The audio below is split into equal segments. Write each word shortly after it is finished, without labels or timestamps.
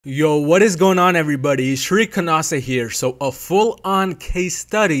Yo, what is going on everybody? Shri Kanase here. So a full-on case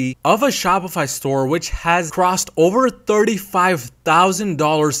study of a Shopify store which has crossed over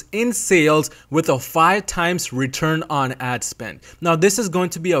 $35,000 in sales with a 5 times return on ad spend. Now this is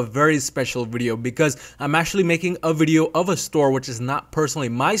going to be a very special video because I'm actually making a video of a store which is not personally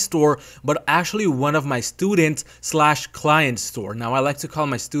my store, but actually one of my students slash clients store. Now I like to call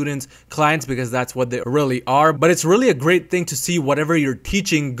my students clients because that's what they really are, but it's really a great thing to see whatever you're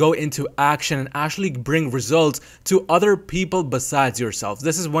teaching go into action and actually bring results to other people besides yourself.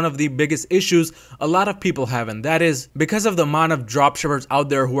 This is one of the biggest issues a lot of people have, and that is because of the amount of dropshippers out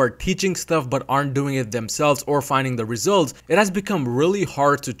there who are teaching stuff but aren't doing it themselves or finding the results. It has become really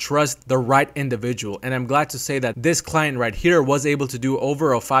hard to trust the right individual, and I'm glad to say that this client right here was able to do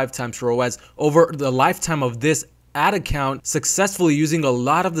over a 5 times ROAS over the lifetime of this ad account, successfully using a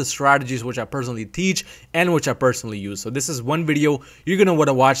lot of the strategies which I personally teach and which I personally use. So this is one video you're going to want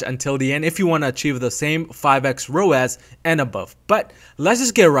to watch until the end if you want to achieve the same 5x ROAS and above. But let's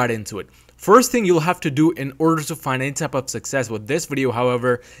just get right into it. First thing you'll have to do in order to find any type of success with this video,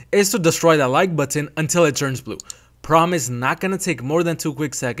 however, is to destroy that like button until it turns blue. Promise, not gonna take more than 2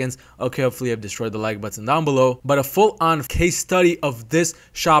 quick seconds. Okay, hopefully I've destroyed the like button down below, but a full-on case study of this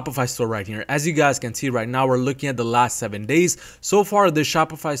Shopify store right here. As you guys can see right now, we're looking at the last 7 days. So far, this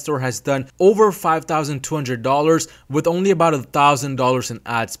Shopify store has done over $5,200 with only about $1,000 in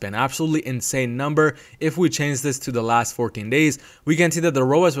ad spend. Absolutely insane number. If we change this to the last 14 days, we can see that the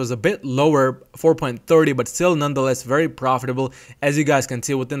ROAS was a bit lower, 4.30, but still nonetheless very profitable. As you guys can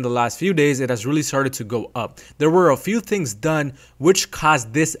see, within the last few days, it has really started to go up. There were a few things done which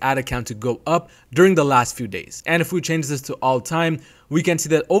caused this ad account to go up during the last few days. And if we change this to all time, we can see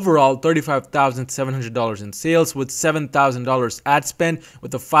that overall $35,700 in sales with $7,000 ad spend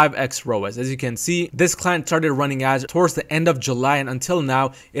with a 5x ROAS. As you can see, this client started running ads towards the end of July, and until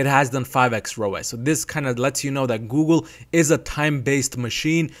now it has done 5x ROAS. So this kind of lets you know that Google is a time-based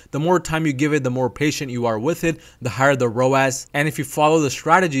machine. The more time you give it, the more patient you are with it, the higher the ROAS. And if you follow the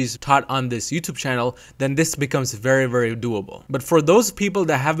strategies taught on this YouTube channel, then this becomes very, very doable. But for those people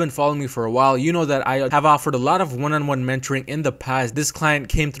that have been following me for a while, you know that I have offered a lot of one-on-one mentoring in the past. This client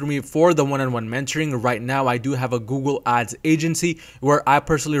came through me for the one-on-one mentoring. Right now, I do have a Google Ads agency where I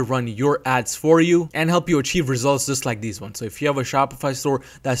personally run your ads for you and help you achieve results just like these ones. So if you have a Shopify store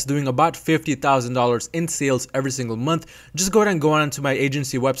that's doing about $50,000 in sales every single month, just go ahead and go on to my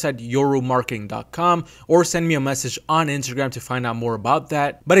agency website, yorumarketing.com, or send me a message on Instagram to find out more about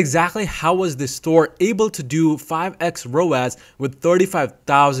that. But exactly how was this store able to do 5x ROAS with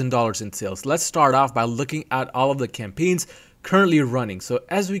 $35,000 in sales? Let's start off by looking at all of the campaigns currently running. So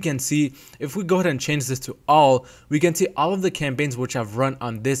as we can see, if we go ahead and change this to all, we can see all of the campaigns which I've run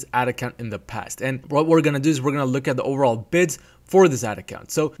on this ad account in the past. And what we're going to do is we're going to look at the overall bids for this ad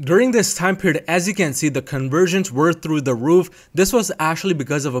account. So during this time period, as you can see, the conversions were through the roof. This was actually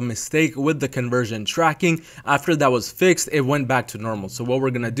because of a mistake with the conversion tracking. After that was fixed, it went back to normal. So what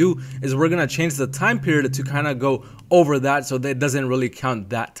we're gonna do is we're gonna change the time period to kind of go over that so that it doesn't really count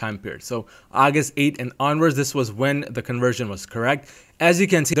that time period. So August 8 and onwards, this was when the conversion was correct. As you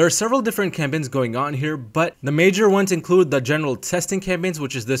can see, there are several different campaigns going on here, but the major ones include the general testing campaigns,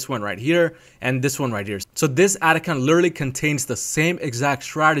 which is this one right here and this one right here. So this ad account literally contains the same exact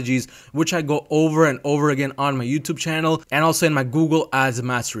strategies, which I go over and over again on my YouTube channel and also in my Google Ads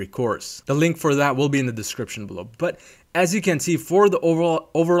Mastery course. The link for that will be in the description below. But as you can see, for the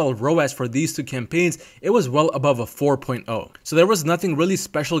overall ROAS for these two campaigns, it was well above a 4.0. So there was nothing really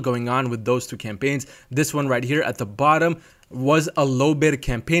special going on with those two campaigns. This one right here at the bottom was a low bid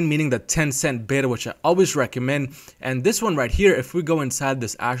campaign, meaning the 10-cent bid, which I always recommend. And this one right here, if we go inside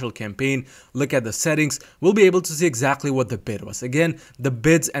this actual campaign, look at the settings, we'll be able to see exactly what the bid was. Again, the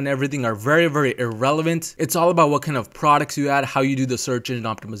bids and everything are very, very irrelevant. It's all about what kind of products you add, how you do the search engine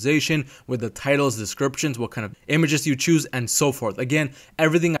optimization with the titles, descriptions, what kind of images you choose, and so forth. Again,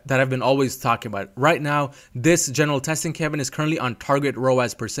 everything that I've been always talking about. Right now, this general testing campaign is currently on target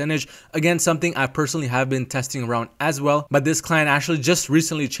ROAS percentage. Again, something I personally have been testing around as well, but this client actually just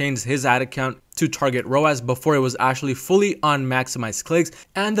recently changed his ad account to target ROAS before it was actually fully on maximize clicks,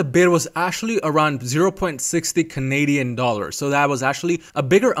 and the bid was actually around 0.60 Canadian dollars. So that was actually a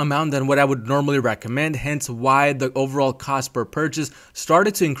bigger amount than what I would normally recommend, hence why the overall cost per purchase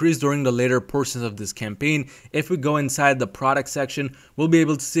started to increase during the later portions of this campaign. If we go inside the product section, we'll be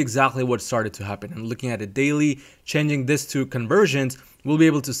able to see exactly what started to happen. And looking at it daily, changing this to conversions, we'll be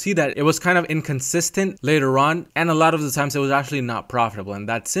able to see that it was kind of inconsistent later on, and a lot of the times it was actually not profitable. And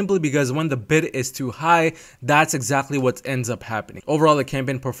that's simply because when the bid is too high, that's exactly what ends up happening. Overall, the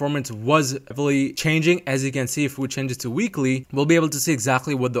campaign performance was heavily changing. As you can see, if we change it to weekly, we'll be able to see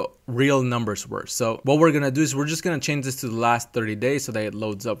exactly what the real numbers were. So what we're gonna do is we're just gonna change this to the last 30 days so that it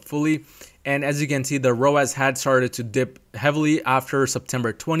loads up fully. And as you can see, the ROAS had started to dip heavily after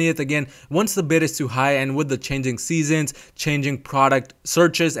September 20th. Again, once the bid is too high and with the changing seasons, changing product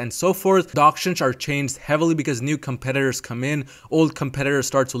searches and so forth, the auctions are changed heavily because new competitors come in, old competitors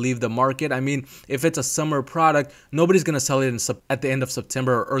start to leave the market. I mean, if it's a summer product, nobody's going to sell it at the end of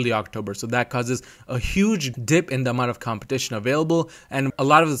September or early October. So that causes a huge dip in the amount of competition available. And a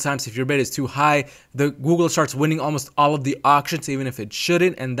lot of the times, if your bid is too high, the Google starts winning almost all of the auctions, even if it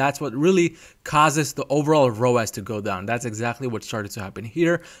shouldn't. And that's what really causes the overall ROAS to go down. That's exactly what started to happen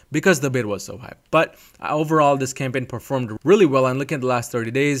here because the bid was so high. But overall, this campaign performed really well, and looking at the last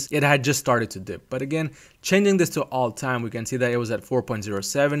 30 days, it had just started to dip. But again, changing this to all time, we can see that it was at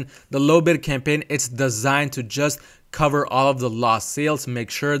 4.07. The low bid campaign, it's designed to just cover all of the lost sales, make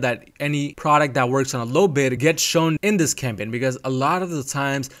sure that any product that works on a low bid gets shown in this campaign, because a lot of the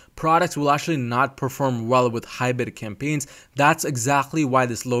times products will actually not perform well with high bid campaigns. That's exactly why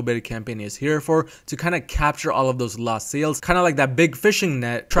this low bid campaign is here for, to kind of capture all of those lost sales, kind of like that big fishing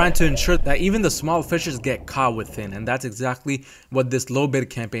net, trying to ensure that even the small fishes get caught within. And that's exactly what this low bid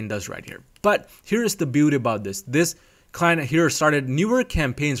campaign does right here. But here's the beauty about this. This client here started newer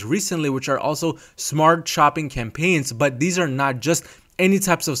campaigns recently, which are also smart shopping campaigns, but these are not just any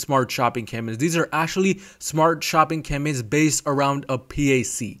types of smart shopping campaigns. These are actually smart shopping campaigns based around a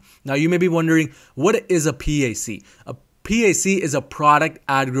PAC. Now you may be wondering, what is a PAC? A PAC is a product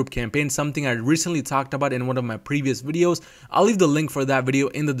ad group campaign, something I recently talked about in one of my previous videos. I'll leave the link for that video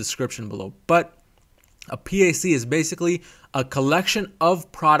in the description below. But a PAC is basically a collection of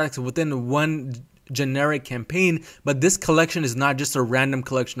products within one generic campaign, but this collection is not just a random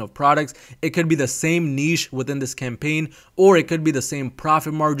collection of products. It could be the same niche within this campaign, or it could be the same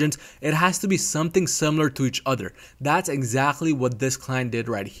profit margins. It has to be something similar to each other. That's exactly what this client did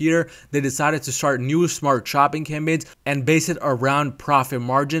right here. They decided to start new smart shopping campaigns and base it around profit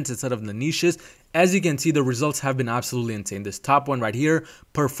margins instead of the niches. As you can see, the results have been absolutely insane. This top one right here,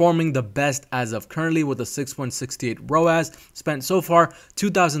 performing the best as of currently with a 6.68 ROAS, spent so far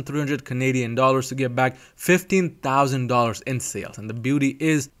 2,300 Canadian dollars to get back $15,000 in sales. And the beauty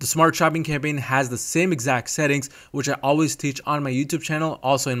is the smart shopping campaign has the same exact settings, which I always teach on my YouTube channel,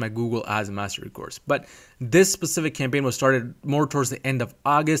 also in my Google Ads Mastery course. But this specific campaign was started more towards the end of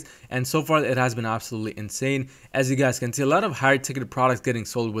August, and so far it has been absolutely insane. As you guys can see, a lot of higher ticket products getting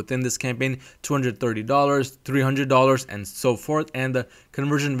sold within this campaign, $230, $300, and so forth. And the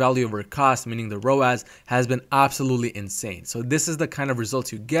conversion value over cost, meaning the ROAS, has been absolutely insane. So this is the kind of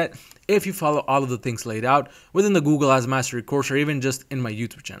results you get if you follow all of the things laid out within the Google Ads Mastery course, or even just in my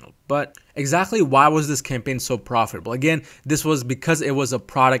YouTube channel. But exactly why was this campaign so profitable? Again, this was because it was a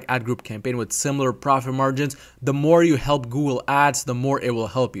product ad group campaign with similar profit margins. The more you help Google Ads, the more it will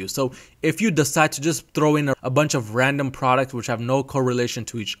help you. So if you decide to just throw in a bunch of random products which have no correlation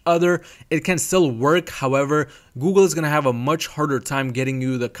to each other, it can still work. However, Google is going to have a much harder time getting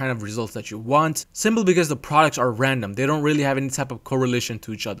you the kind of results that you want, simply because the products are random. They don't really have any type of correlation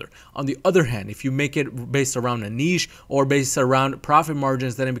to each other. On the other hand, if you make it based around a niche or based around profit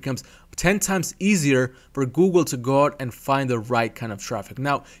margins, then it becomes 10 times easier for Google to go out and find the right kind of traffic.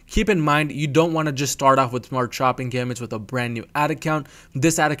 Now, keep in mind, you don't want to just start off with smart shopping campaigns with a brand new ad account.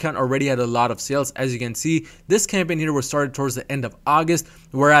 This ad account already had a lot of sales. As you can see, this campaign here was started towards the end of August,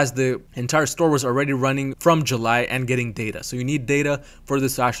 whereas the entire store was already running from July and getting data. So you need data for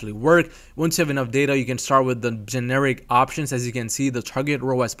this to actually work. Once you have enough data, you can start with the generic options. As you can see, the target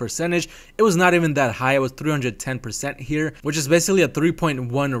ROAS percentage, it was not even that high. It was 310% here, which is basically a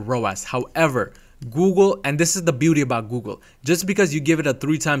 3.1 ROAS. However, Google, and this is the beauty about Google, just because you give it a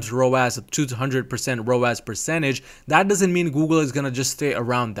 3 times ROAS, a 200% ROAS percentage, that doesn't mean Google is going to just stay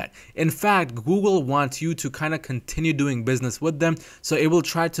around that. In fact, Google wants you to kind of continue doing business with them, so it will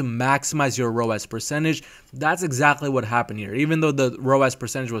try to maximize your ROAS percentage. That's exactly what happened here. Even though the ROAS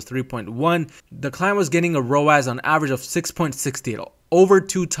percentage was 3.1, the client was getting a ROAS on average of 6.68, over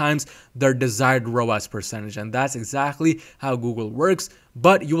 2 times their desired ROAS percentage. And that's exactly how Google works.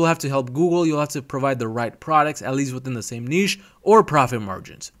 But you will have to help Google. You'll have to provide the right products, at least within the same niche, or profit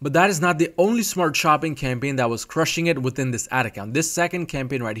margins. But that is not the only smart shopping campaign that was crushing it within this ad account. This second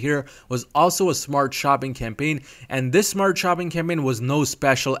campaign right here was also a smart shopping campaign. And this smart shopping campaign was no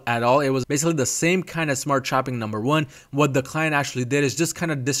special at all. It was basically the same kind of smart shopping number one. What the client actually did is just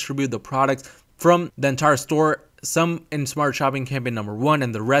kind of distribute the products from the entire store some in Smart Shopping campaign number 1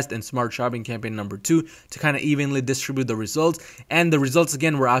 and the rest in Smart Shopping campaign number 2 to kind of evenly distribute the results. And the results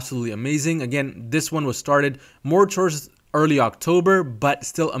again were absolutely amazing. Again, this one was started more towards early October, but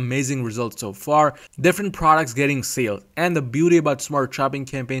still amazing results so far. Different products getting sales. And the beauty about Smart Shopping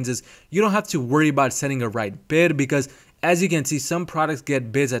campaigns is you don't have to worry about setting a right bid, because as you can see, some products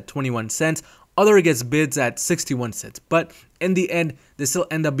get bids at 21 cents, other gets bids at 61 cents. But in the end, they still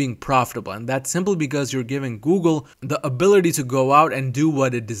end up being profitable. And that's simply because you're giving Google the ability to go out and do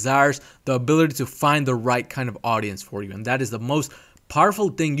what it desires, the ability to find the right kind of audience for you. And that is the most powerful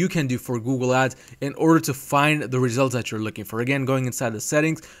thing you can do for Google Ads in order to find the results that you're looking for. Again, going inside the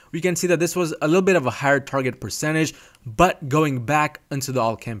settings, we can see that this was a little bit of a higher target percentage, but going back into the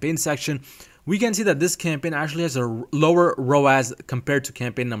all campaign section, we can see that this campaign actually has a lower ROAS compared to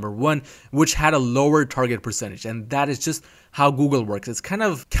campaign number 1, which had a lower target percentage. And that is just how Google works. It's kind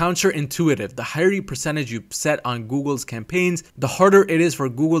of counterintuitive. The higher percentage you set on Google's campaigns, the harder it is for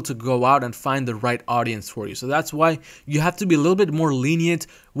Google to go out and find the right audience for you. So that's why you have to be a little bit more lenient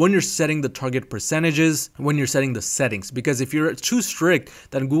when you're setting the target percentages, when you're setting the settings, because if you're too strict,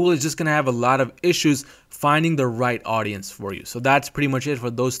 then Google is just going to have a lot of issues finding the right audience for you. So that's pretty much it for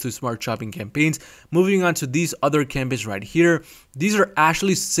those 2 Smart Shopping campaigns. Moving on to these other campaigns right here. These are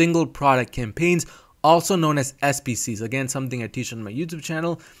actually single product campaigns, also known as SPCs. Again, something I teach on my YouTube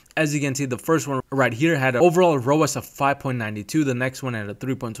channel. As you can see, the first one right here had an overall ROAS of 5.92. The next one had a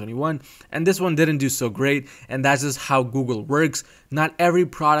 3.21. And this one didn't do so great. And that's just how Google works. Not every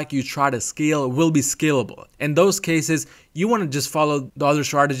product you try to scale will be scalable. In those cases, you want to just follow the other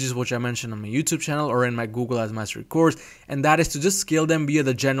strategies which I mentioned on my YouTube channel or in my Google Ads Mastery course. And that is to just scale them via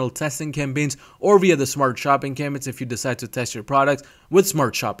the general testing campaigns or via the Smart Shopping campaigns if you decide to test your products with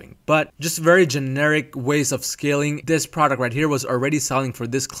Smart Shopping. But just very generic ways of scaling. This product right here was already selling for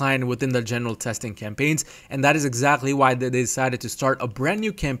this client within the general testing campaigns, and that is exactly why they decided to start a brand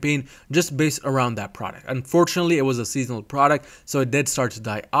new campaign just based around that product. Unfortunately, it was a seasonal product, so it did start to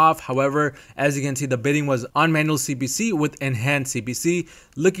die off. However, as you can see, the bidding was on manual CPC with enhanced CPC.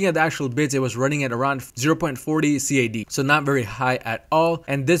 Looking at the actual bids, it was running at around 0.40 CAD, so not very high at all.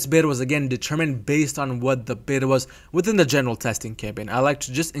 And this bid was again determined based on what the bid was within the general testing campaign. I like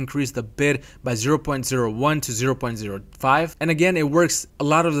to just increase the bid by 0.01 to 0.05, and again, it works a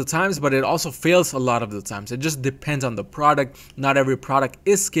lot of the times, but it also fails a lot of the times. It just depends on the product. Not every product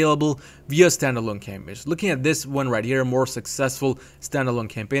is scalable via standalone campaigns. Looking at this one right here, more successful standalone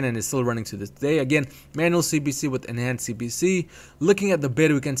campaign, and it's still running to this day. Again, manual CPC with enhanced CPC. Looking at the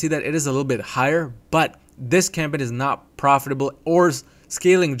bid, we can see that it is a little bit higher, but this campaign is not profitable or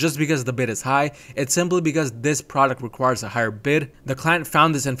scaling just because the bid is high. It's simply because this product requires a higher bid. The client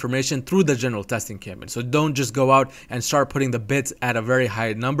found this information through the general testing campaign. So don't just go out and start putting the bids at a very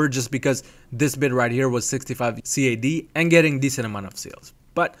high number just because this bid right here was 65 CAD and getting decent amount of sales.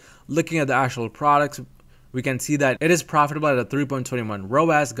 But looking at the actual products, we can see that it is profitable at a 3.21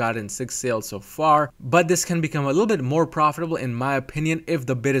 ROAS, gotten 6 sales so far. But this can become a little bit more profitable in my opinion if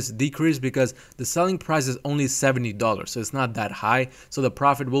the bid is decreased, because the selling price is only $70, so it's not that high, so the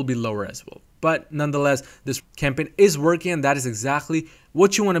profit will be lower as well. But nonetheless, this campaign is working, and that is exactly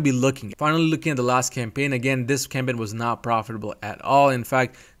what you want to be looking at. Finally, looking at the last campaign, again, this campaign was not profitable at all. In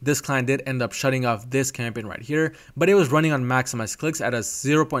fact, this client did end up shutting off this campaign right here, but it was running on maximized clicks at a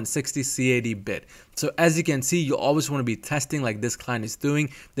 0.60 CAD bid. So as you can see, you always want to be testing like this client is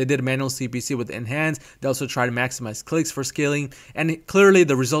doing. They did manual CPC with enhanced. They also tried to maximize clicks for scaling, and clearly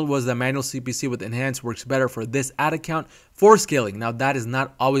the result was that manual CPC with enhanced works better for this ad account for scaling. Now, that is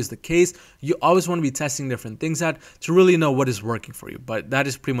not always the case. You always want to be testing different things out to really know what is working for you. But that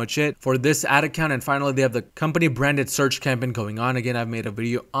is pretty much it for this ad account. And finally, they have the company branded search campaign going on. Again, I've made a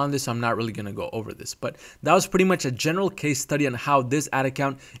video on this, so I'm not really going to go over this, but that was pretty much a general case study on how this ad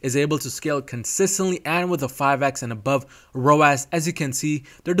account is able to scale consistently and with a 5x and above ROAS. As you can see,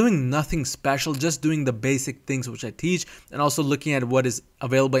 they're doing nothing special, just doing the basic things which I teach, and also looking at what is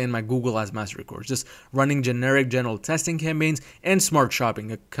available in my Google Ads Mastery course, just running generic general testing campaigns and Smart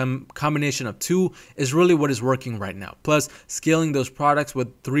Shopping. A combination of two is really what is working right now. Plus, scaling those products with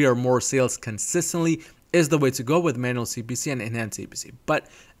 3 or more sales consistently is the way to go with manual CPC and enhanced CPC. But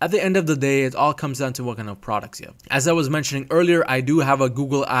at the end of the day, it all comes down to what kind of products you have. As I was mentioning earlier, I do have a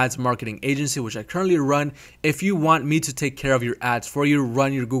Google Ads marketing agency, which I currently run. If you want me to take care of your ads for you,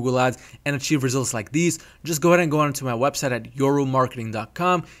 run your Google Ads and achieve results like these, just go ahead and go onto my website at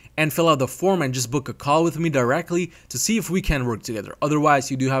yorumarketing.com and fill out the form and just book a call with me directly to see if we can work together. Otherwise,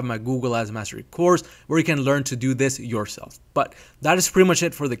 you do have my Google Ads Mastery course where you can learn to do this yourself. But that is pretty much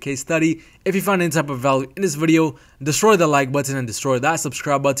it for the case study. If you found any type of value in this video, destroy the like button and destroy that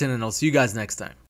subscribe button, and I'll see you guys next time.